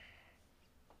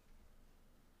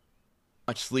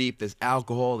much sleep, there's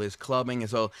alcohol, there's clubbing, and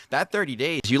so that 30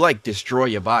 days, you like destroy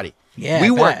your body. Yeah, we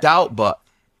worked out, but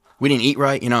we didn't eat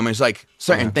right. You know, what I mean, it's like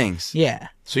certain things. Yeah.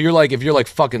 So you're like, if you're like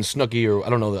fucking Snooki, or I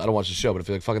don't know, I don't watch the show, but if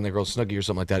you're like fucking that girl Snooki or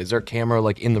something like that, is there a camera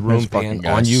like in the room pan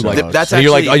on you? Like that's so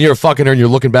you're like, actually, you're fucking her and you're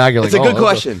looking back. You're like, it's a good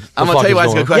question. I'm gonna tell you why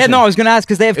it's a good question. Yeah, no, I was gonna ask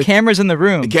because they have cameras in the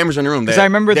room. The cameras in the room. Because I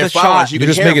remember the shot. You You're can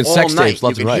just hear making them sex all tapes night. left You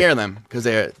and can right. hear them because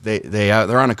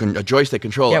they're on a joystick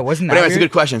controller. Yeah, wasn't that But anyway, it's a weird?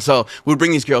 good question. So we'd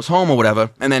bring these girls home or whatever,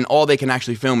 and then all they can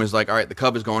actually film is like, all right, the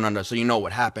cub is going under, so you know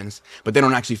what happens. But they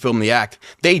don't actually film the act.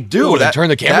 They do. Ooh, they turn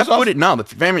the cameras off? Footage, no, the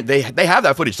family, they have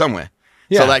that footage somewhere.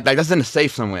 Yeah. So like that's in a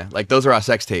safe somewhere. Like those are our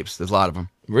sex tapes. There's a lot of them.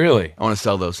 Really? I want to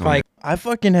sell those somewhere. I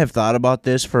fucking have thought about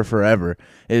this for forever.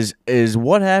 Is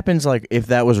what happens like if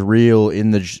that was real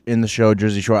in the show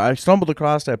Jersey Shore? I stumbled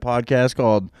across that podcast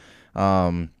called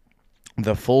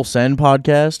the Full Send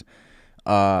podcast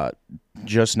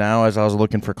just now as I was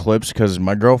looking for clips because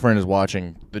my girlfriend is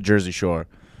watching the Jersey Shore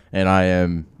and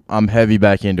I'm heavy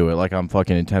back into it like I'm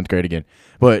fucking in 10th grade again.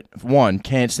 But one,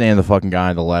 can't stand the fucking guy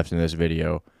on the left in this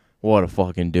video. What a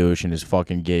fucking douche and his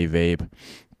fucking gay vape.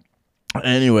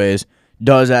 Anyways,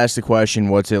 does ask the question,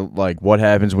 what's it like? What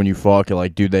happens when you fuck?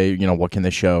 Like, do they, what can they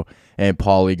show? And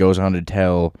Paulie goes on to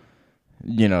tell,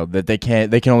 that they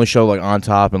can only show like on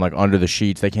top and like under the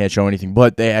sheets. They can't show anything,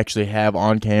 but they actually have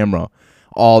on camera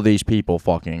all these people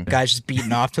fucking. Guys just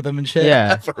beating off to them and shit.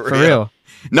 Yeah, for real.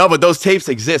 No, but those tapes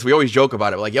exist. We always joke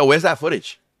about it. We're like, yo, where's that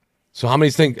footage? So how many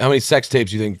sex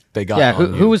tapes do you think they got? Yeah,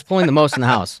 on who was pulling the most in the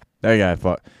house? That guy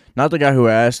fuck. Not the guy who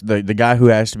asked. The guy who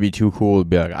asked to be too cool to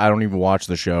be like, I don't even watch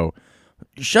the show.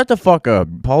 Shut the fuck up.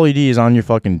 Paulie D is on your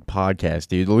fucking podcast,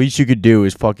 dude. The least you could do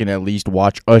is fucking at least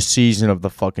watch a season of the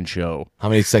fucking show. How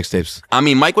many sex tapes? I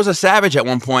mean, Mike was a savage at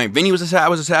one point. Vinny was a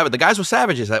savage. The guys were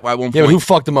savages at one point. Yeah, but who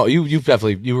fucked them up? You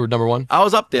definitely, you were number one? I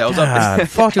was up there. God,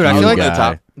 fuck Dude, I you, feel like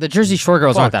guy. the Jersey Shore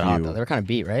girls aren't Fuck that hot you. though. They were kind of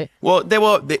beat, right? Well,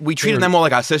 we treated them more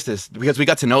like our sisters because we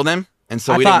got to know them, and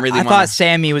so I we thought, didn't really I want thought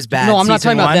Sammy was bad. No, I'm not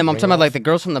season talking about one. them. I'm talking about like the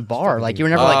girls from the bar. Like you were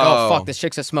never like, oh Oh. fuck, this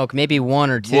chick's a smoke. Maybe one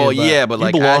or two. Well, yeah, but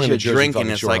like belong as in you're the Jersey drinking,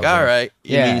 fucking it's Shore, like, I all think. right,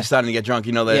 Yeah. you're starting to get drunk.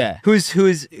 You know that. yeah.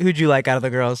 Who'd you like out of the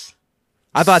girls?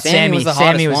 I thought Sammy was the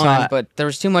Sammy hottest was one, hot. but there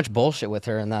was too much bullshit with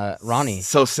her and Ronnie.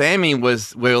 So Sammy we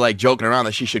were like joking around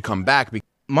that she should come back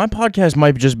My podcast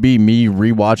might just be me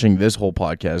rewatching this whole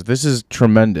podcast. This is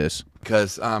tremendous.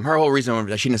 because her whole reason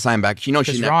that she didn't sign back, she knows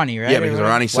Because she's Ronnie, right? Yeah, because of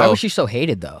Ronnie. Why So was she so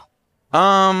hated though?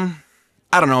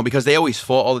 I don't know, because they always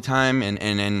fought all the time,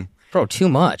 and Bro, too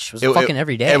much. It was fucking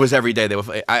every day. It was every day.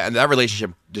 That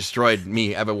relationship destroyed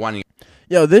me ever wanting.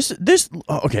 Yo, this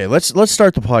okay. Let's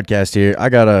start the podcast here. I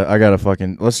gotta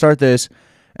fucking let's start this,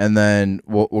 and then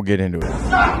we'll get into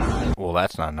it. Well,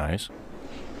 that's not nice.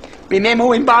 Remember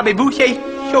when Bobby Boucher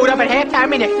showed up at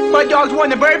halftime and the Mud Dogs won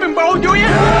the Bourbon Bowl, do you?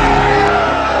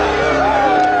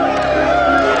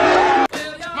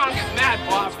 Come on, get mad,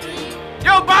 Bob.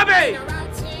 Yo, Bobby!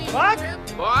 What?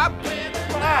 Bob?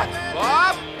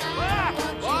 Bob?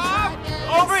 Bob?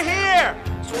 Over here!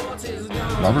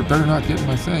 Robert better not get in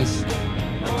my face.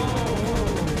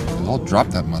 I'll drop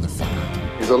that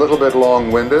motherfucker. He's a little bit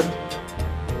long-winded.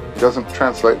 He doesn't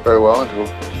translate very well into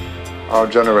our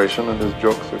generation, and his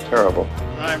jokes are terrible.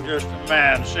 I'm just a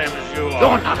man, same as you are.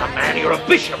 You're not a man, you're a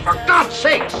bishop, for God's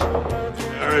sakes!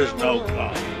 There is no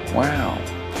God. Wow.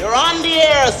 You're on the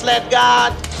air, sled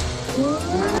god!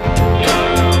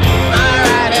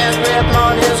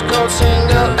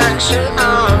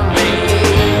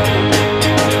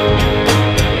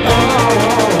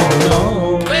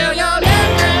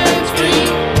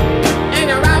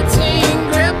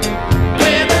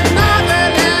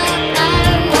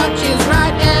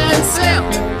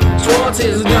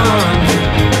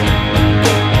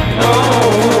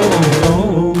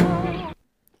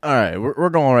 All right, we're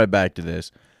going right back to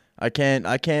this. I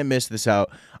can't miss this out.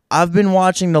 I've been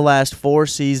watching the last 4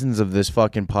 seasons of this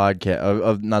fucking podcast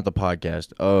of not the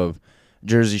podcast of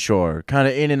Jersey Shore. Kind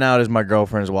of in and out as my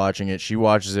girlfriend's watching it. She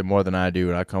watches it more than I do,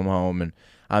 and I come home and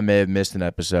I may have missed an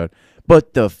episode.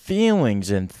 But the feelings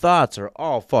and thoughts are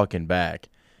all fucking back.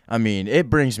 I mean, it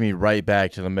brings me right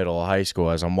back to the middle of high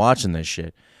school as I'm watching this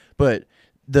shit. But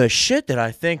the shit that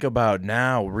I think about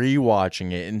now,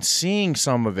 rewatching it and seeing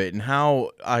some of it and how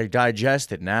I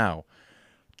digest it now,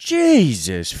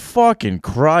 Jesus fucking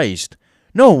Christ.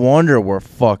 No wonder we're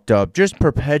fucked up. Just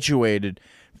perpetuated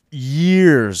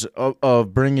years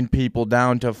of bringing people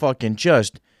down to fucking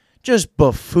just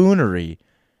buffoonery.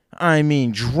 I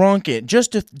mean, drunken,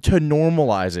 just to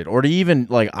normalize it or to even,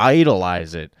 like,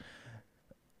 idolize it.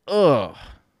 Ugh.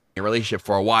 A relationship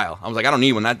for a while. I was like, I don't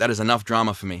need one. That is enough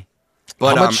drama for me.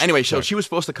 But anyway, so she was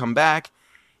supposed to come back,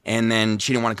 And then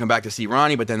she didn't want to come back to see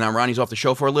Ronnie, but then now Ronnie's off the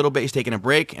show for a little bit. He's taking a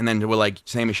break, and then we're like,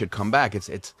 Sammy should come back.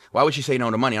 It's why would she say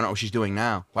no to money? I don't know what she's doing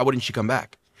now. Why wouldn't she come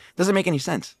back? Doesn't make any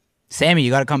sense. Sammy,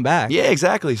 you got to come back. Yeah,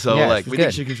 exactly. So Yeah, like, she's we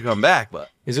good. think she should come back, but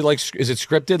Is it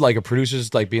scripted? Like a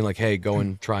producer's like being like, hey, go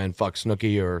and try and fuck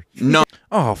Snooki or no.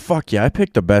 Oh fuck yeah! I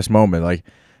picked the best moment. Like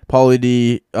Pauly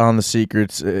D on The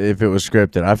Secrets. If it was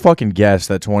scripted, I fucking guessed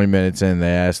that 20 minutes in they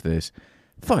asked this.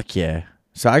 Fuck yeah!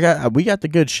 So we got the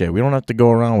good shit. We don't have to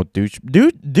go around with douche.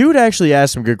 Dude actually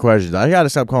asked some good questions. I gotta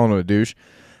stop calling him a douche.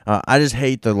 I just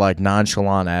hate the like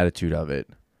nonchalant attitude of it.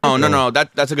 Oh no,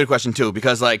 that's a good question too,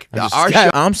 because like our show.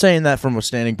 I'm saying that from a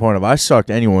standing point of I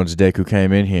sucked anyone's dick who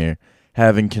came in here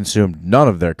having consumed none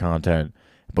of their content,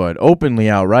 but openly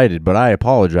outrighted. But I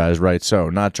apologize, right? So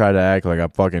not try to act like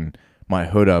I'm fucking my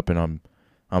hood up and I'm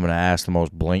gonna ask the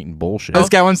most blatant bullshit. This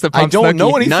guy wants to pump I don't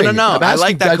know Snooki. anything. No. I'm I asking-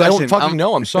 like that I don't question. fucking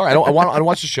know. I'm sorry. I don't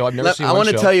watch the show. I've never seen I one want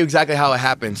to show. tell you exactly how it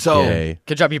happened. So Yay.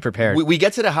 Good job, you prepared. we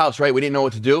get to the house, right? We didn't know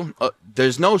what to do.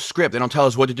 There's no script. They don't tell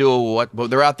us what to do or what. But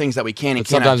there are things that we can and But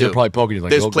cannot sometimes do. they're probably poking you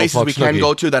like, There's go places fuck we can Snooki.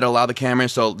 go to that allow the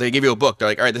cameras. So they give you a book. They're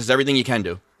like, all right, this is everything you can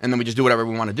do. And then we just do whatever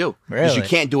we want to do. Because you Really?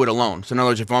 can't do it alone. So in other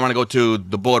words, if I want to go to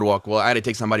the boardwalk, well, I had to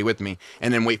take somebody with me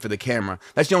and then wait for the camera.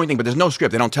 That's the only thing. But there's no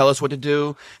script. They don't tell us what to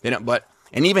do. They don't.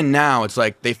 And even now, it's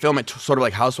like they film it sort of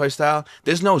like Housewife style.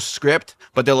 There's no script,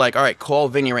 but they're like, all right, call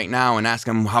Vinny right now and ask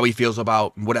him how he feels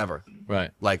about whatever.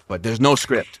 Right. Like, but there's no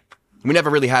script. We never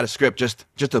really had a script, just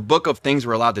a book of things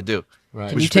we're allowed to do. Right.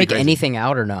 Can which you is pretty take crazy. anything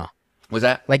out or no? Was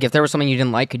that? Like if there was something you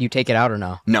didn't like, could you take it out or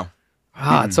no? No.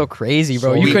 Ah, it's so crazy,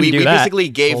 bro. So You we couldn't do that. basically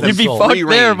gave Sold them You'd be free fucked reign.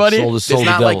 there, buddy. Sold his soul It's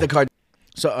to not like devil. the card.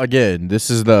 So again, this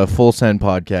is the Full Send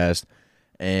podcast,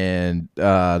 and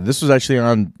this was actually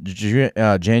on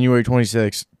January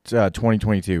 26th,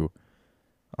 2022.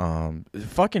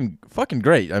 Fucking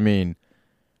great. I mean,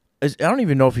 I don't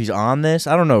even know if he's on this.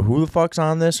 I don't know who the fuck's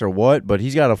on this or what, but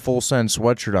he's got a Full Send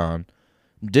sweatshirt on.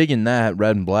 I'm digging that,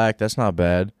 red and black. That's not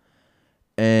bad.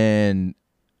 And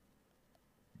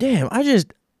damn,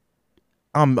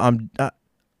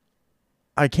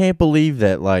 I can't believe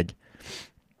that like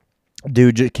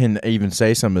dude just can even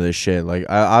say some of this shit. Like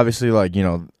I obviously like, you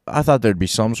know, I thought there'd be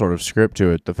some sort of script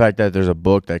to it. The fact that there's a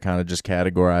book that kind of just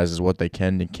categorizes what they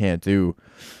can and can't do.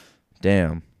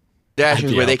 Damn.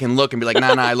 Dashes where they can look and be like,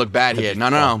 nah, I look bad here.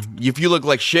 No. If you look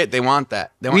like shit, they want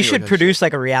that. They want We you to should look like produce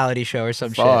like a reality show or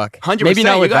some Fuck. shit. 100%. Maybe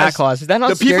not you with guys- backlash. Is that not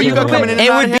the people scary you got in a coming way? in and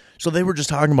out of here. So they were just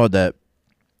talking about that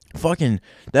fucking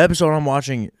the episode I'm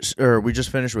watching, or we just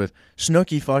finished with.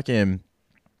 Snooki fucking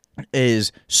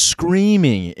is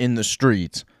screaming in the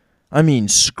streets. I mean,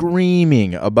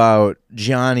 screaming about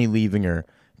Johnny leaving her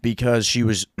because she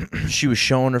was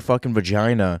showing her fucking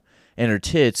vagina and her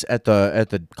tits at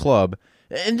the club.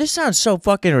 And this sounds so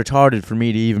fucking retarded for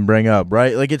me to even bring up,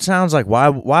 right? Like it sounds like why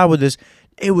would this?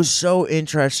 It was so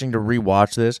interesting to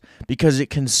rewatch this because it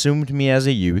consumed me as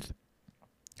a youth.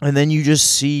 And then you just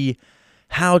see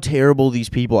how terrible these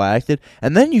people acted.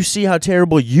 And then you see how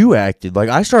terrible you acted. Like,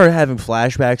 I started having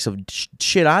flashbacks of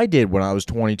shit I did when I was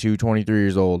 22, 23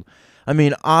 years old. I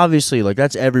mean, obviously, like,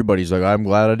 that's everybody's like, I'm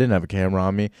glad I didn't have a camera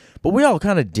on me. But we all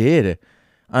kind of did.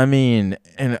 I mean,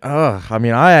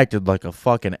 I acted like a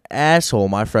fucking asshole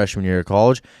my freshman year of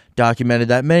college. Documented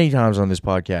that many times on this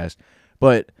podcast.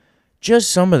 But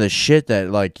just some of the shit that,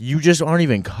 like, you just aren't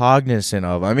even cognizant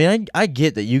of. I mean, I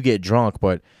get that you get drunk,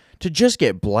 but to just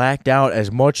get blacked out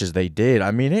as much as they did,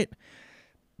 I mean, it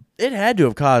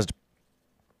has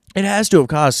to have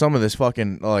caused some of this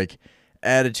fucking, like,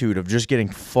 attitude of just getting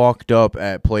fucked up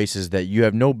at places that you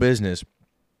have no business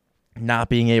not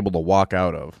being able to walk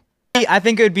out of. I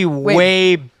think it would be Wait,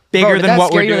 way bigger Bro, did than that what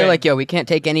scare we're you? doing. They're like, yo, we can't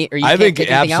take any. Or you I can't think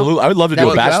take anything absolutely. Out? I would love to That do a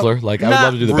would go out? Bachelor. Like I would Not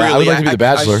love to do the. really. I would like to do the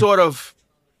Bachelor.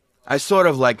 I sort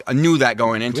of like knew that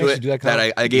going into actually it, do that, that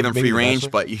Kyle? I gave them Maybe free The range,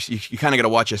 Bachelor? but you kind of got to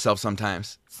watch yourself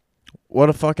sometimes. What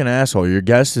a fucking asshole. Your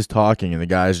guest is talking and the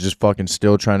guy's just fucking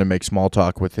still trying to make small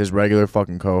talk with his regular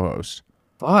fucking co-host.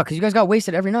 Fuck, because you guys got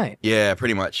wasted every night. Yeah,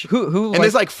 pretty much. Who? And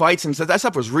there's like fights and stuff. That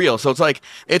stuff was real. So it's like,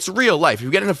 it's real life. If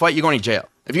you get in a fight, you're going to jail.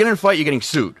 If you get in a fight, you're getting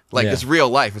sued. Like, Yeah. it's real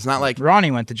life. It's not like,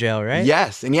 Ronnie went to jail, right?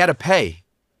 yes, and you had to pay.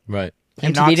 Right.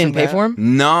 MTV knocks didn't him pay back. for him.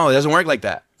 No, it doesn't work like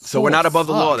that. So we're not above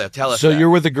the law. They'll tell us So that. you're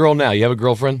with a girl now. You have a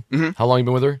girlfriend. Mhm. How long you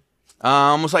been with her?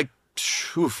 Almost like,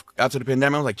 after the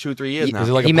pandemic, it was like 2-3 years now. Is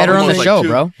it like He a met her on public the like show, two-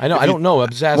 bro. I know. I don't know. I'm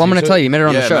just asking. Well, I'm gonna So- tell you, you met her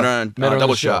on Yeah, the show. met her on Met her on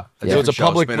Double the show. Shot. So it's a Show,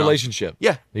 public spin-off. relationship.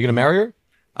 Yeah. You gonna marry her?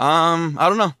 I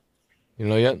don't know. You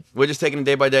know yet? We're just taking it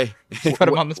day by day. Put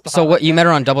him on the spot. So what? You met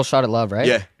her on Double Shot of Love, right?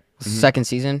 Yeah. Second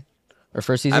season or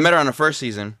first season? I met her on the first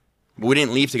season, but we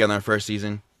didn't leave together on the first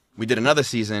season. We did another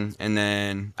season, and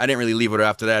then I didn't really leave with her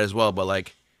after that as well. But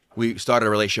like, We started a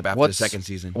relationship after the second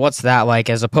season. What's that like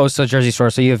as opposed to Jersey Shore?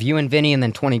 So you have you and Vinny and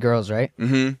then 20 girls, right?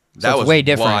 Mm-hmm. That was way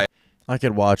different. wild. I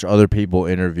could watch other people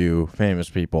interview famous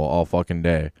people all fucking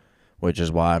day, which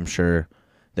is why I'm sure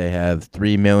they have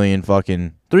 3 million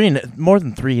fucking more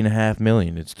than 3.5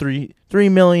 million. It's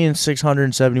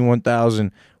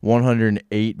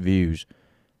 3,671,108 views.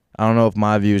 I don't know if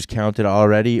my views counted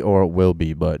already or it will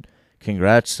be, but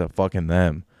congrats to fucking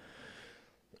them.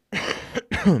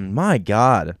 My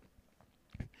God.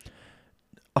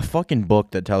 A fucking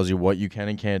book that tells you what you can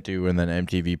and can't do and then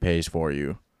MTV pays for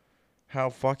you. How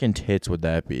fucking tits would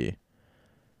that be?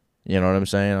 You know what I'm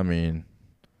saying? I mean,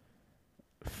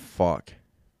 fuck.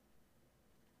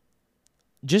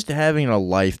 Just having a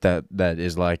life that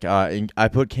is like, I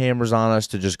put cameras on us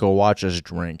to just go watch us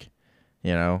drink.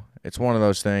 You know? It's one of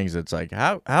those things that's like,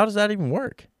 how does that even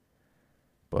work?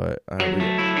 But we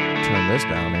turn this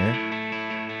down here.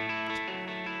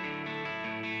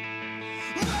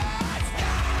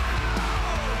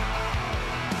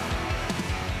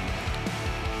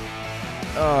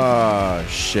 Oh,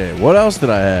 shit. What else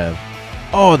did I have?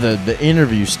 Oh, the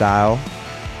interview style.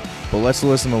 But let's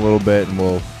listen a little bit and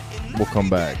we'll come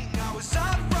back.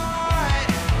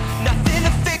 Nothing to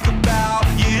think about.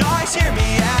 You'd always hear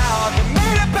me out. You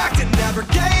made it back and never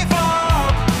gave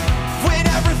up. When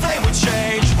everything would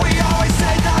change, we always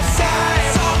said the same.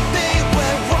 Something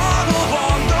went wrong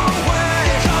along the way.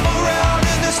 Come around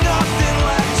and there's nothing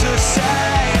left to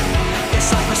say. It's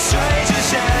like we're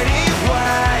strangers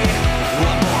anyway.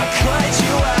 What more could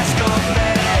you ask of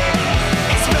me?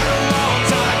 It's been a long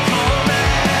time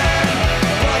coming,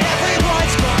 but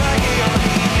everyone's gonna hear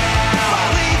me now.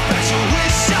 Finally, bet you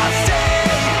wish I'd stay.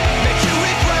 Make you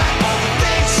regret all the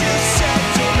things you said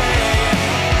to me.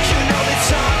 You know that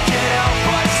time can help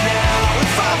us now.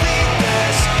 If I leave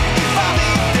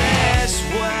this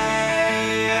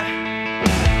way,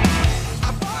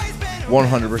 I've always been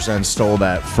 100% stole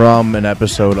that from an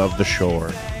episode of The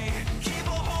Shore.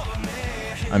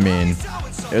 I mean,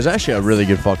 it was actually a really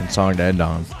good fucking song to end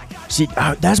on. See,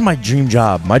 that's my dream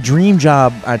job. My dream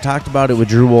job, I talked about it with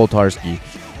Drew Woltarski,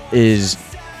 is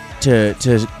to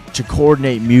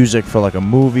coordinate music for like a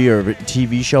movie or a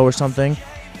TV show or something.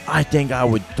 I think I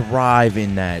would thrive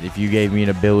in that if you gave me an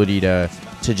ability to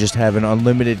just have an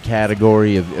unlimited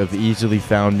category of easily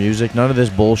found music. None of this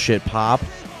bullshit pop,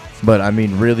 but I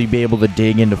mean really be able to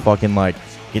dig into fucking like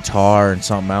guitar and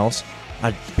something else.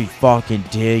 I'd be fucking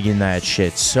digging that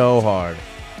shit so hard.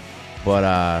 But,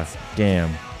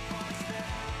 damn.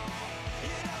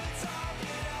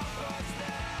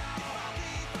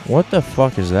 What the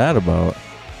fuck is that about?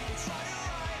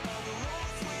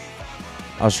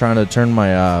 I was trying to turn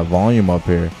my volume up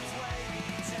here.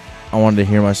 I wanted to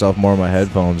hear myself more in my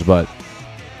headphones, but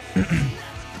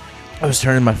I was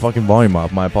turning my fucking volume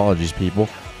up. My apologies, people.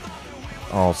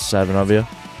 All 7 of you.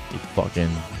 You fucking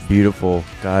beautiful,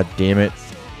 god damn it,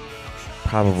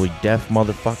 probably deaf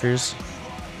motherfuckers.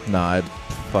 Nah, I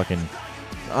fucking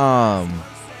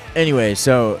anyway,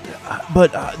 so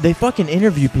but they fucking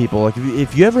interview people. Like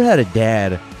if you ever had a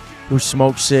dad who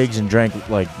smoked cigs and drank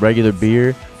like regular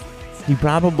beer, he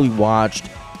probably watched,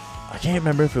 I can't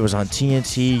remember if it was on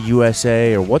TNT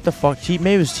USA or what the fuck,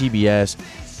 maybe it was TBS,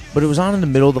 but it was on in the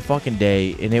middle of the fucking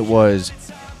day, and it was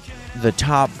the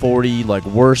top 40 like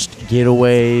worst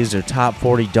getaways or top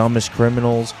 40 dumbest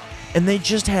criminals, and they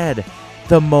just had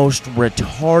the most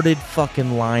retarded fucking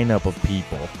lineup of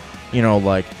people. You know,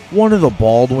 like one of the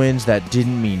Baldwins that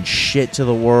didn't mean shit to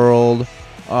the world,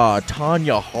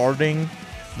 Tanya Harding,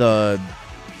 the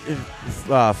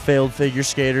failed figure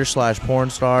skater / porn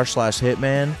star /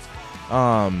 hitman,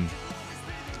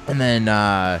 and then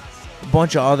a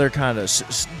bunch of other kind of a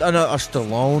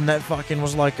Stallone that fucking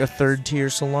was like a third tier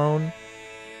Stallone.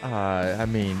 I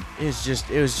mean, it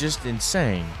was just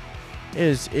insane.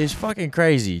 It's fucking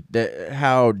crazy that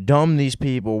how dumb these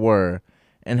people were,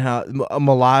 and how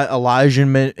Elijah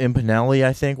Impinelli,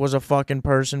 I think, was a fucking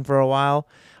person for a while.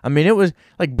 I mean, it was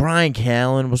like Brian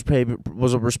Callen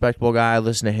was a respectable guy. I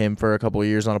listened to him for a couple of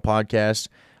years on a podcast,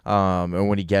 and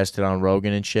when he guested on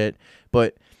Rogan and shit.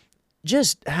 But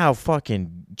just how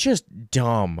fucking just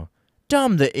dumb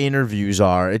the interviews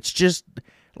are. It's just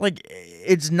like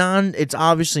it's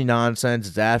obviously nonsense.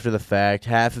 It's after the fact.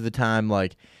 Half of the time,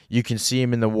 like, you can see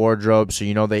them in the wardrobe, so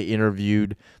you know they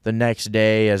interviewed the next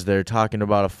day as they're talking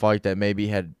about a fight that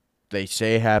maybe they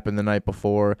say happened the night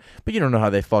before, but you don't know how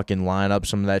they fucking line up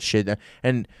some of that shit.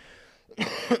 And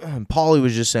Paulie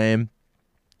was just saying,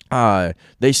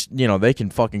 they can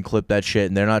fucking clip that shit,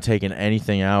 and they're not taking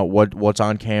anything out. What's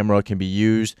on camera can be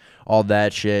used, all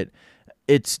that shit.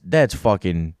 That's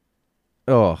fucking,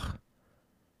 ugh.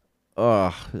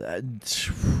 to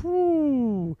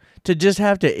just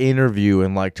have to interview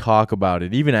and like talk about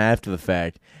it even after the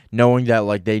fact, knowing that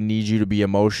like they need you to be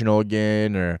emotional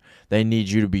again or they need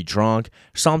you to be drunk,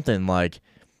 something like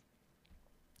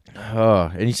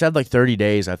and he said like 30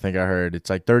 days, I think I heard. It's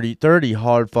like 30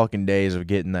 hard fucking days of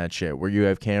getting that shit where you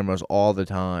have cameras all the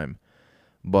time.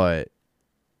 But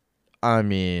I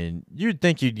mean, you'd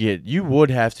think you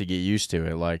would have to get used to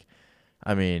it. Like,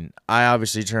 I mean, I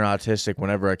obviously turn autistic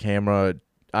whenever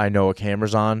I know a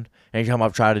camera's on. Anytime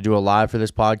I've tried to do a live for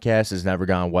this podcast, it's never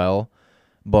gone well.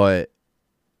 But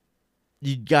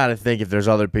you got to think if there's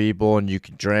other people and you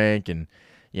can drink and,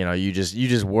 you know, you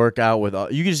just work out with,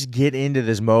 you can just get into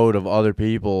this mode of other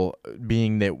people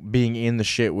being in the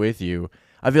shit with you.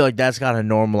 I feel like that's got to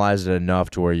normalize it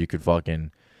enough to where you could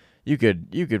fucking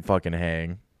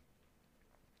hang.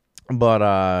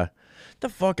 But, the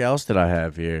fuck else did I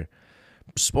have here?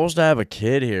 I'm supposed to have a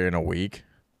kid here in a week.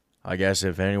 I guess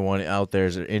if anyone out there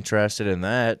is interested in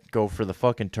that, go for the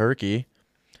fucking turkey.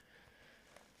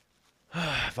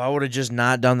 If I would have just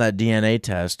not done that DNA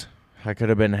test, I could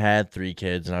have had 3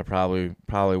 kids and I probably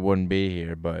wouldn't be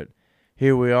here. But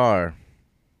here we are.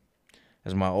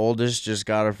 As my oldest just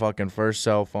got her fucking first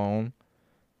cell phone,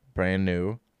 brand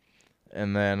new.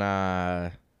 And then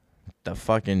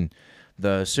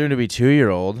the soon-to-be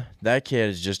 2-year-old, that kid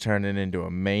is just turning into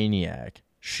a maniac.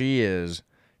 She is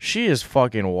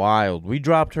fucking wild. We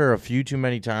dropped her a few too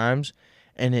many times,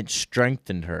 and it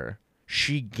strengthened her.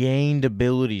 She gained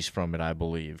abilities from it, I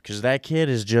believe, because that kid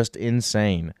is just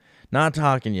insane. Not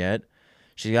talking yet.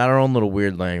 She's got her own little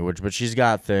weird language, but she's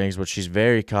got things, but she's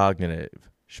very cognitive.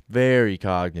 She's very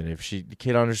cognitive. The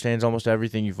kid understands almost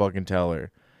everything you fucking tell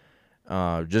her.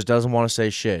 Just doesn't want to say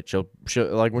shit. She'll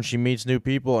like when she meets new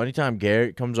people, anytime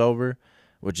Garrett comes over,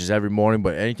 which is every morning,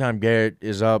 but anytime Garrett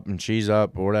is up and she's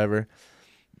up or whatever,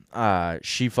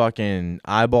 she fucking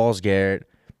eyeballs Garrett,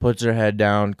 puts her head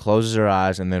down, closes her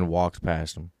eyes, and then walks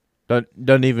past him.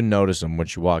 Doesn't even notice him when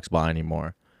she walks by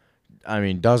anymore. I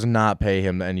mean, does not pay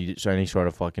him any sort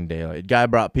of fucking daylight. Guy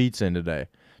brought pizza in today.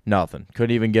 Nothing.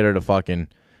 Couldn't even get her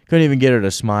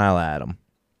to smile at him.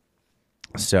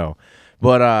 So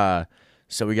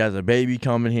we got the baby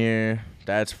coming here.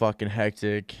 That's fucking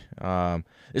hectic.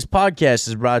 This podcast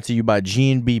is brought to you by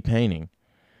G&B Painting.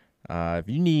 If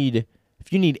you need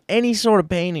any sort of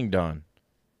painting done,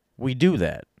 we do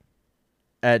that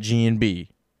at G&B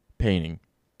Painting,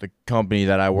 the company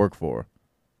that I work for,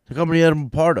 the company that I'm a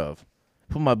part of.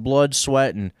 Put my blood,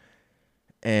 sweat,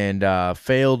 and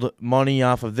failed money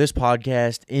off of this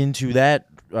podcast into that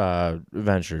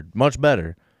venture. Much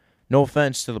better. No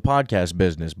offense to the podcast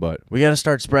business, but we got to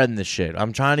start spreading this shit.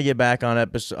 I'm trying to get back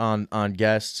on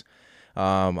guests.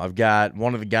 I've got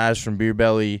one of the guys from Beer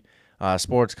Belly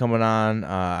Sports coming on.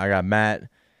 I got Matt.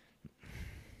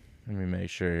 Let me make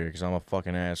sure here because I'm a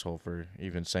fucking asshole for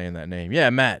even saying that name. Yeah,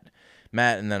 Matt,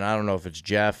 and then I don't know if it's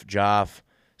Jeff, Joff,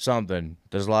 something.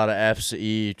 There's a lot of F's,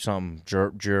 E, something,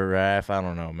 giraffe. I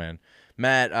don't know, man.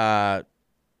 Matt,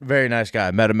 very nice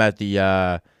guy. Met him at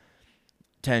the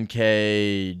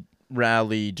 10K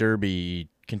rally derby,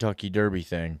 Kentucky Derby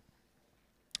thing.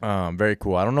 Very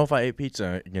cool. I don't know if I ate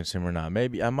pizza against him or not.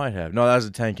 Maybe I might have. No, that was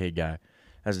a 10K guy.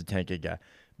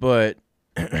 But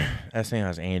I think that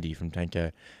was Andy from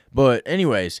 10K. But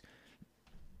anyways,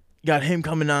 got him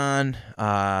coming on.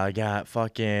 Got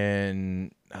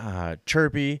fucking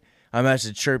Chirpy. I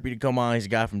messaged Chirpy to come on. He's a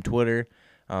guy from Twitter.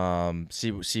 See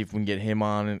if we can get him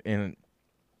on in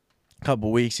a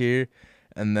couple weeks here.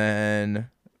 And then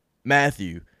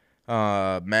Matthew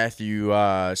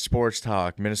Sports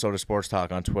Talk, Minnesota Sports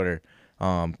Talk on Twitter.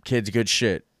 Kid's good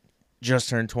shit. Just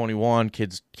turned 21.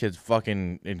 Kid's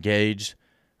fucking engaged.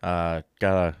 Got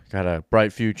a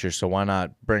bright future. So why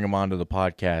not bring him onto the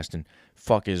podcast and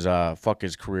fuck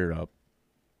his career up?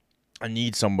 I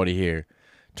need somebody here.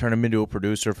 Turn him into a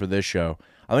producer for this show.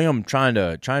 I think I'm trying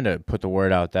to put the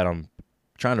word out that I'm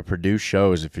trying to produce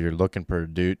shows. If you're looking for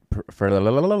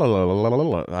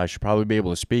I should probably be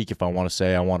able to speak if I want to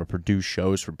say I want to produce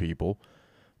shows for people.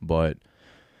 But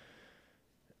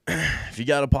if you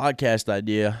got a podcast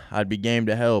idea, I'd be game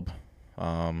to help.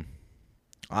 I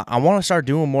want to start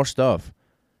doing more stuff.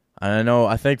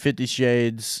 I think 50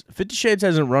 Shades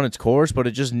hasn't run its course, but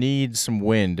it just needs some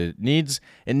wind. It needs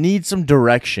some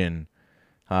direction.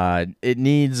 It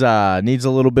needs a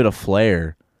little bit of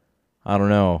flair. I don't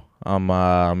know.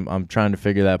 I'm trying to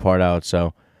figure that part out,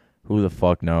 so who the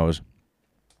fuck knows.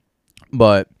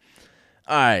 But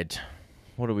all right.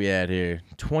 What are we at here?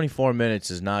 24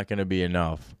 minutes is not going to be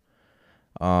enough.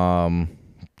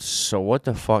 So what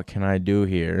the fuck can I do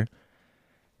here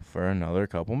for another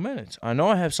couple minutes? I know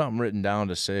I have something written down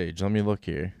to Sage. Let me look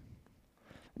here.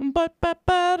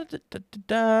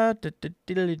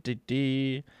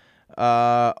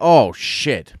 Oh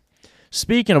shit.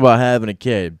 Speaking about having a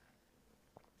kid,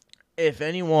 if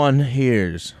anyone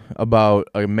hears about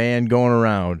a man going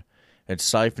around and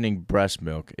siphoning breast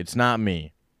milk, it's not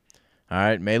me. All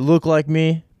right, may look like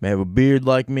me, may have a beard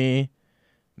like me,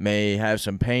 may have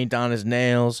some paint on his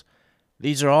nails.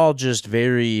 These are all just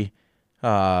very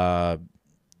bad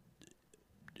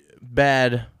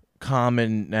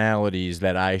commonalities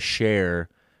that I share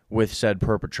with said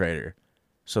perpetrator.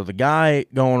 So the guy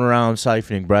going around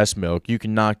siphoning breast milk, you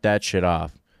can knock that shit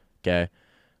off, okay?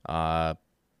 I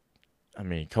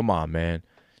mean, come on, man.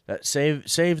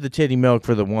 Save the titty milk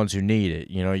for the ones who need it.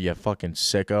 You know, you fucking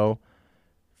sicko.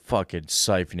 Fucking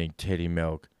siphoning titty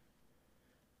milk.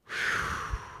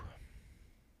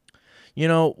 You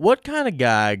know, what kind of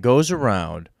guy goes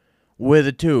around with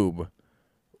a tube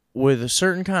with a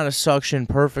certain kind of suction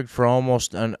perfect for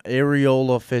almost an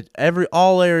areola fit,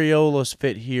 all areolas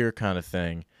fit here kind of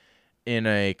thing in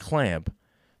a clamp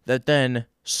that then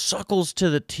suckles to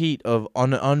the teat of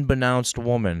an unbeknownst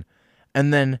woman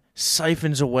and then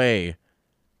siphons away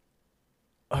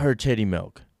her titty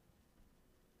milk?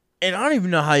 And I don't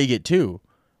even know how you get two.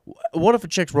 What if a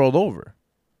chick's rolled over?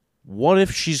 What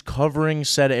if she's covering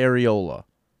said areola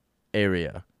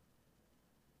area?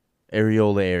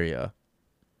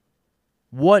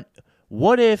 What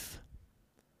if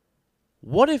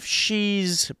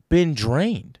she's been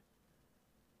drained?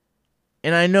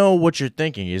 And I know what you're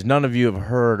thinking is none of you have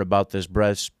heard about this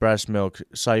breast milk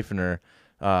siphoner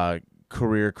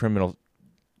career criminal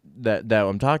that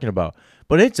I'm talking about.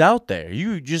 But it's out there.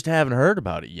 You just haven't heard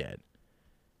about it yet.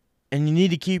 And you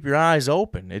need to keep your eyes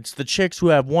open. It's the chicks who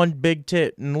have one big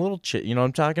tit and a little tit. You know what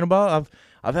I'm talking about?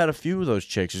 I've had a few of those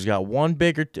chicks who's got one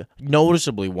bigger,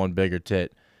 noticeably one bigger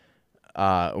tit,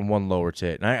 and one lower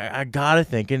tit. And I gotta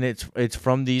thinking it's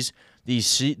from the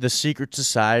secret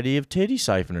society of titty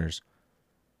siphoners.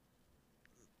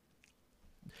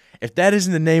 If that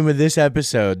isn't the name of this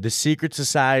episode, the secret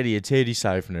society of titty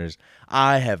siphoners,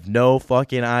 I have no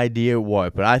fucking idea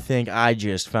what. But I think I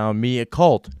just found me a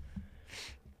cult.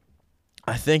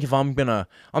 I think if I'm not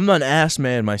an ass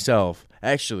man myself.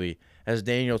 Actually, as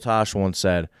Daniel Tosh once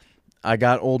said, I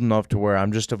got old enough to where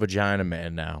I'm just a vagina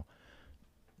man now.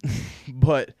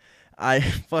 But I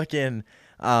fucking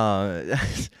but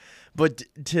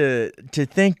to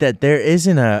think that there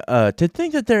isn't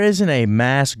a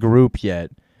mass group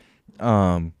yet,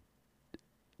 the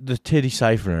titty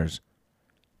siphoners.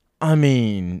 I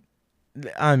mean,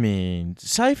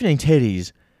 siphoning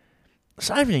titties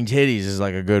is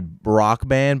like a good rock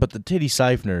band, but the titty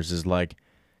siphoners is like,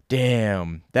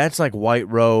 damn, that's like white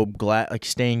robe, like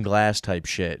stained glass type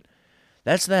shit.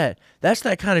 That's that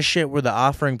kind of shit where the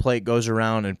offering plate goes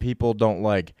around and people don't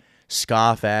like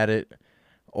scoff at it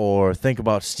or think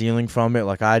about stealing from it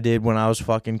like I did when I was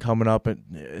fucking coming up.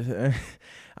 And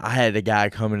I had a guy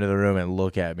come into the room and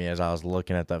look at me as I was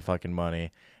looking at that fucking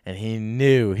money. And he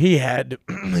knew he had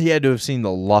to have seen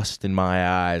the lust in my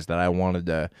eyes that I wanted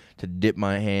to dip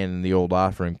my hand in the old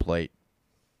offering plate.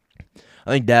 I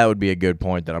think that would be a good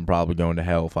point that I'm probably going to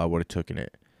hell if I would have taken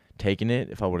it.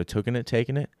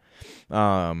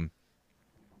 But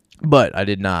I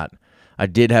did not. I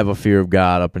did have a fear of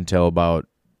God up until about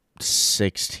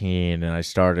 16, and I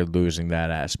started losing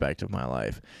that aspect of my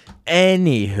life.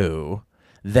 Anywho,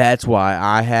 that's why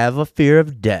I have a fear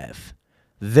of death.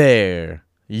 There.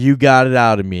 You got it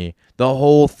out of me. The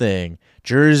whole thing.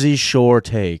 Jersey Shore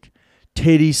take.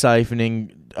 Titty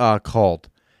siphoning cult.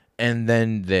 And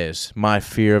then this. My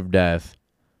fear of death.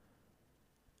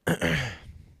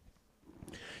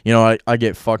 You know, I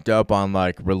get fucked up on,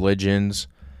 like, religions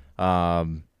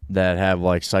that have,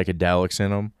 like, psychedelics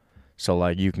in them. So,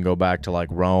 like, you can go back to, like,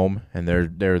 Rome, and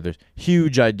they're the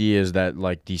huge ideas that,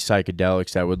 like, these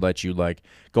psychedelics that would let you, like,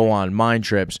 go on mind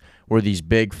trips were these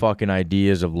big fucking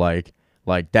ideas of, like,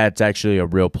 that's actually a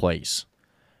real place.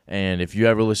 And if you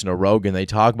ever listen to Rogan, they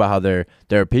talk about how there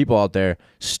are people out there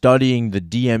studying the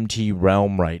DMT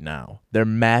realm right now. They're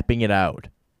mapping it out.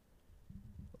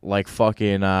 Like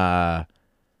fucking,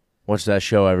 what's that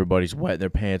show everybody's wetting their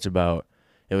pants about?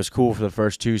 It was cool for the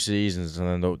first 2 seasons,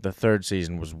 and then the third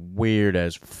season was weird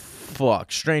as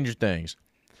fuck. Stranger Things.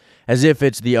 As if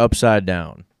it's the Upside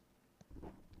Down.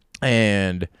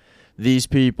 And these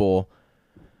people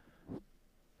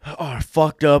are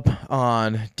fucked up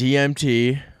on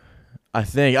DMT. I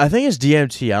think it's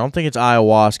DMT. I don't think it's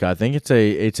ayahuasca. I think it's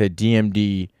a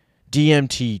DMT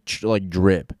like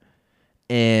drip.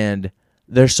 And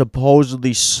they're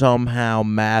supposedly somehow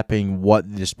mapping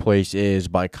what this place is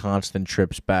by constant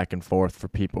trips back and forth for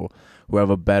people who have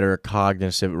a better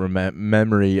cognitive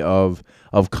memory of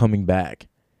coming back.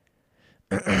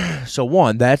 So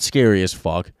 1, that's scary as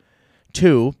fuck.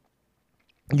 2,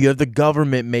 you have the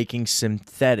government making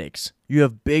synthetics. You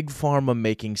have Big Pharma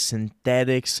making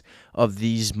synthetics of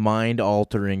these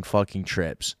mind-altering fucking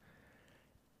trips.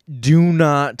 Do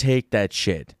not take that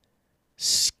shit.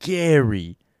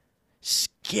 Scary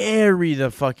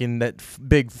that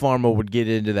Big Pharma would get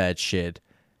into that shit.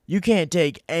 You can't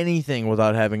take anything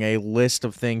without having a list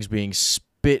of things being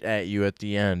spit at you at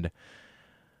the end.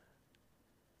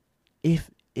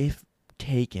 If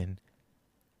taken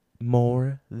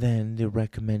more than the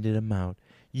recommended amount,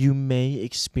 you may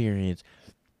experience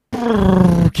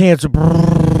cancer,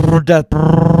 death,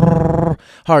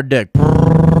 heart death,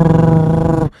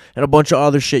 and a bunch of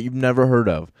other shit you've never heard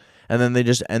of. And then they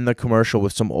just end the commercial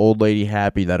with some old lady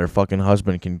happy that her fucking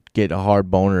husband can get a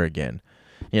hard boner again.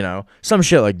 You know, some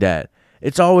shit like that.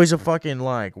 It's always a fucking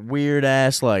like weird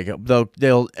ass like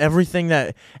they'll everything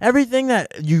that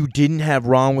you didn't have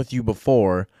wrong with you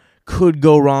before could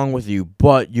go wrong with you,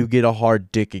 but you get a hard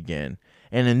dick again.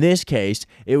 And in this case,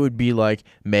 it would be like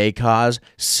may cause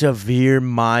severe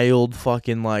mild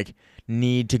fucking like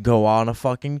need to go on a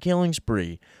fucking killing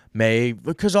spree.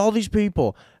 Because all these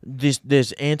people, this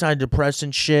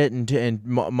antidepressant shit and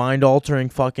mind-altering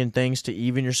fucking things to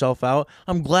even yourself out,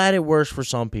 I'm glad it works for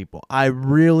some people. I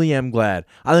really am glad.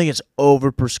 I think it's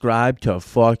overprescribed to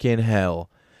fucking hell.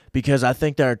 Because I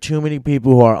think there are too many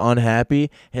people who are unhappy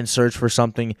and search for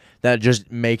something that just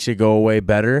makes it go away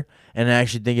better, and I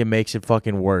actually think it makes it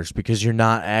fucking worse because you're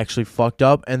not actually fucked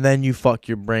up, and then you fuck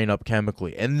your brain up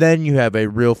chemically, and then you have a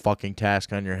real fucking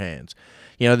task on your hands.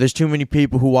 You know, there's too many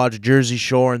people who watch Jersey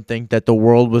Shore and think that the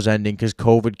world was ending because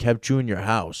COVID kept you in your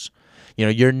house. You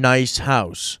know, your nice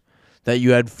house, that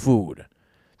you had food,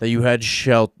 that you had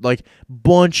shelter, like,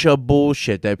 bunch of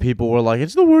bullshit that people were like,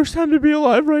 it's the worst time to be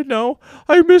alive right now.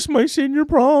 I miss my senior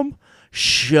prom.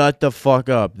 Shut the fuck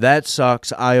up. That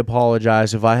sucks. I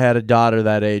apologize. If I had a daughter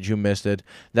that age who missed it,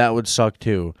 that would suck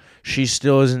too. She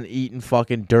still isn't eating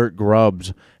fucking dirt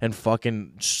grubs and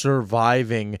fucking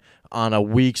surviving on a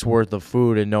week's worth of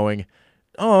food and knowing,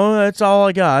 oh, that's all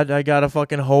I got. I gotta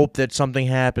fucking hope that something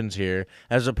happens here,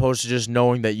 as opposed to just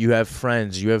knowing that you have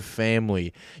friends, you have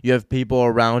family, you have people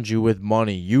around you with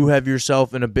money. You have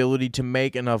yourself an ability to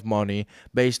make enough money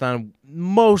based on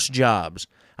most jobs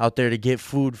out there to get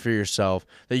food for yourself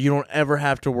that you don't ever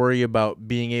have to worry about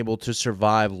being able to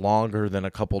survive longer than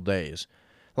a couple days.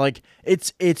 Like,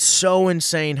 it's so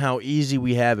insane how easy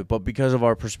we have it, but because of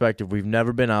our perspective, we've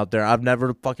never been out there. I've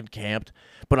never fucking camped,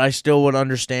 but I still would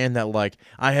understand that, like,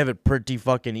 I have it pretty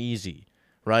fucking easy,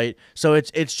 right? So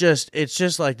it's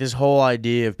just like this whole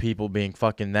idea of people being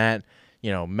fucking that,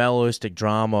 you know, mellowistic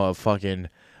drama of fucking,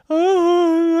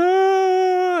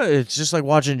 it's just like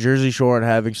watching Jersey Shore and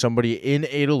having somebody in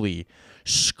Italy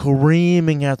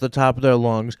screaming at the top of their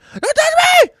lungs, "Don't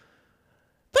touch me!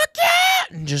 Fuck yeah!"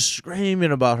 and just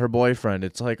screaming about her boyfriend.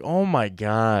 It's like, oh my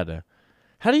God.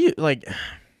 How do you, like,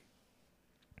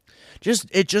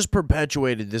 it just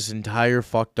perpetuated this entire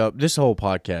fucked up, this whole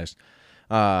podcast.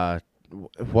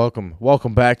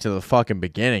 Welcome back to the fucking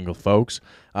beginning, folks.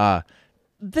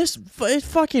 It's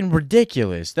fucking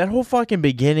ridiculous. That whole fucking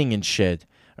beginning and shit.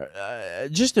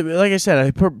 Just like I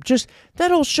said,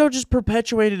 that whole show just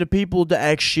perpetuated the people to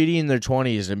act shitty in their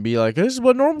 20s and be like, this is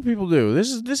what normal people do.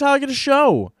 This is how I get a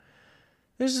show.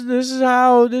 This is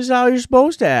how you're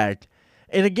supposed to act.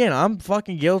 And again, I'm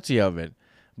fucking guilty of it.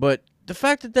 But the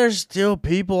fact that there's still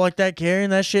people like that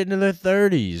carrying that shit into their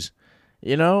 30s.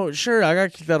 You know, sure, I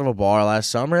got kicked out of a bar last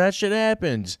summer. That shit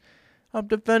happens. I'm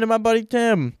defending my buddy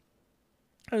Tim.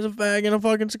 There's a fag and a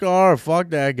fucking scar. Fuck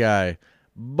that guy.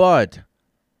 But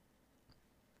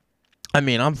I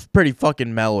mean, I'm pretty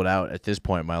fucking mellowed out at this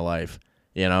point in my life.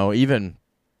 You know, even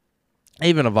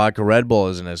a vodka Red Bull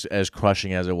isn't as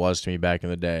crushing as it was to me back in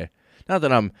the day. Not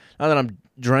that I'm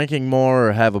drinking more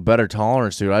or have a better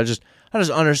tolerance to it. I just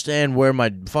understand where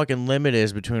my fucking limit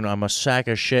is between I'm a sack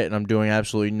of shit and I'm doing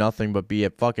absolutely nothing but be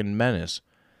a fucking menace.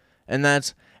 And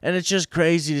it's just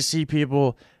crazy to see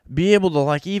people be able to,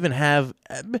 like, even have,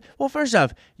 well, first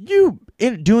off,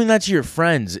 doing that to your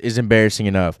friends is embarrassing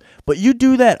enough, but you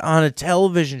do that on a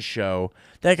television show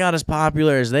that got as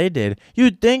popular as they did,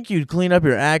 you'd think you'd clean up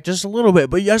your act just a little bit,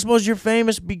 but I suppose you're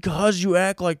famous because you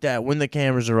act like that when the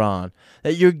cameras are on,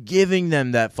 that you're giving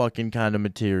them that fucking kind of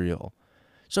material.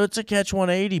 So it's a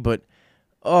catch-180, but,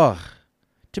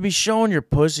 to be showing your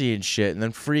pussy and shit and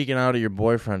then freaking out at your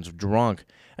boyfriend's drunk,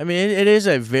 I mean, it is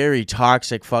a very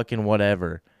toxic fucking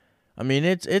whatever. I mean,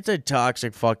 it's a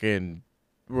toxic fucking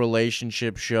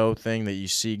relationship show thing that you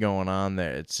see going on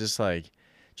there. It's just like,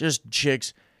 just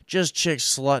chicks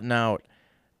slutting out,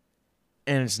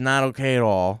 and it's not okay at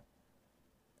all.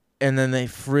 And then they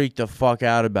freak the fuck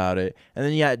out about it. And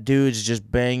then you got dudes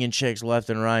just banging chicks left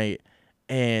and right,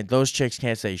 and those chicks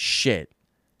can't say shit.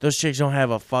 Those chicks don't have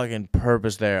a fucking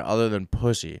purpose there other than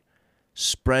pussy.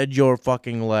 Spread your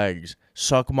fucking legs.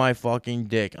 Suck my fucking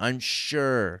dick. I'm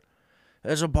sure.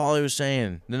 That's what Paulie was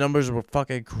saying. The numbers were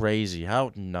fucking crazy.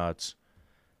 How nuts.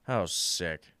 How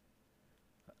sick.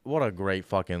 What a great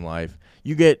fucking life.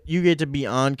 You get to be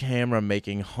on camera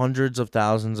making hundreds of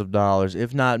thousands of dollars,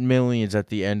 if not millions, at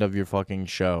the end of your fucking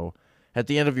show. At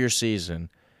the end of your season.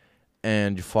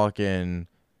 And fucking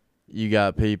you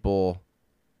got people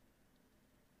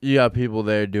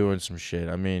there doing some shit.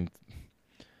 I mean,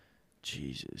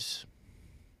 Jesus.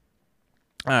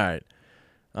 Alright.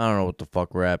 I don't know what the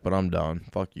fuck we're at, but I'm done.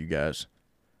 Fuck you guys.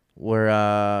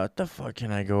 What the fuck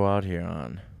can I go out here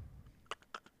on?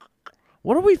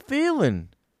 What are we feeling?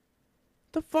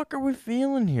 The fuck are we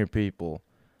feeling here, people?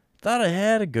 Thought I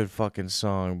had a good fucking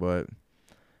song, but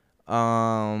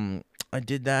I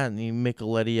did that in the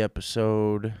Micheletti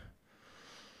episode.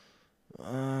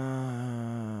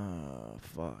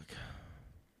 Fuck.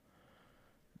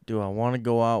 Do I want to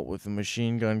go out with a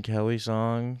Machine Gun Kelly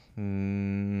song?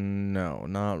 No,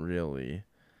 not really.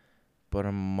 But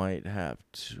I might have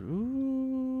to.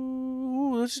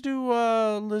 Ooh, let's do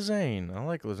Lizane. I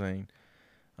like Lizane.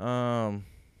 Alright,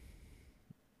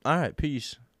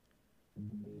 peace.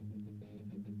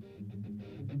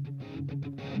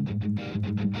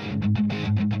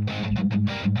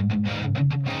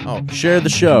 Oh, share the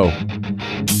show.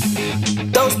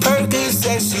 Those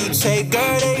Percocets you take,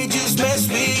 girl, they just mess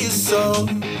with your soul.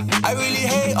 I really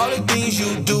hate all the things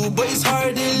you do, but it's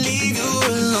hard to leave you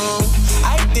alone.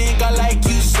 I think I like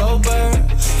you sober.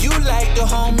 You like to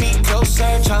hold me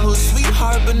closer. Childhood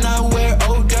sweetheart, but now we're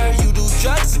older. You do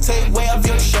drugs to take weight off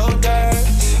your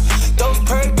shoulders. Those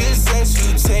Percocets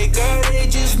you take, girl, they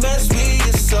just mess with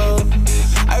your soul.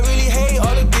 I really hate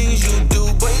all the things you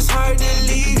do, but it's hard to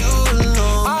leave you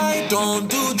alone. I don't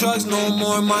do drugs no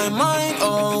more. My mind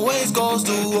always goes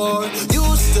to war.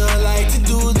 You still like to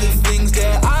do the things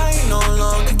that I no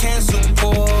longer can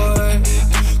support.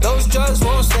 Those drugs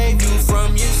won't save you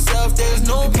from yourself. There's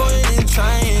no point in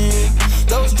trying.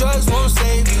 Those drugs won't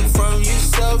save you from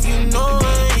yourself. You know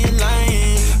I ain't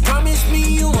lying. Promise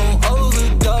me you won't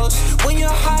overdose. When you're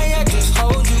high, I just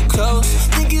hold you close.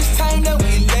 Think it's time that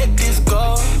we let this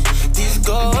go. This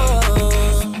go.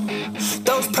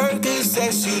 Those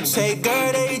Percocets you take,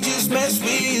 girl, they just mess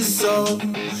with your soul.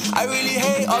 I really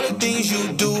hate all the things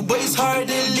you do, but it's hard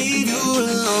to leave you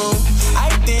alone. I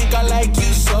think I like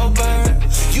you sober.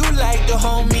 You like to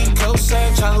hold me closer.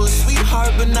 Childhood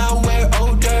sweetheart, but now we're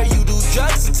older. You do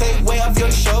drugs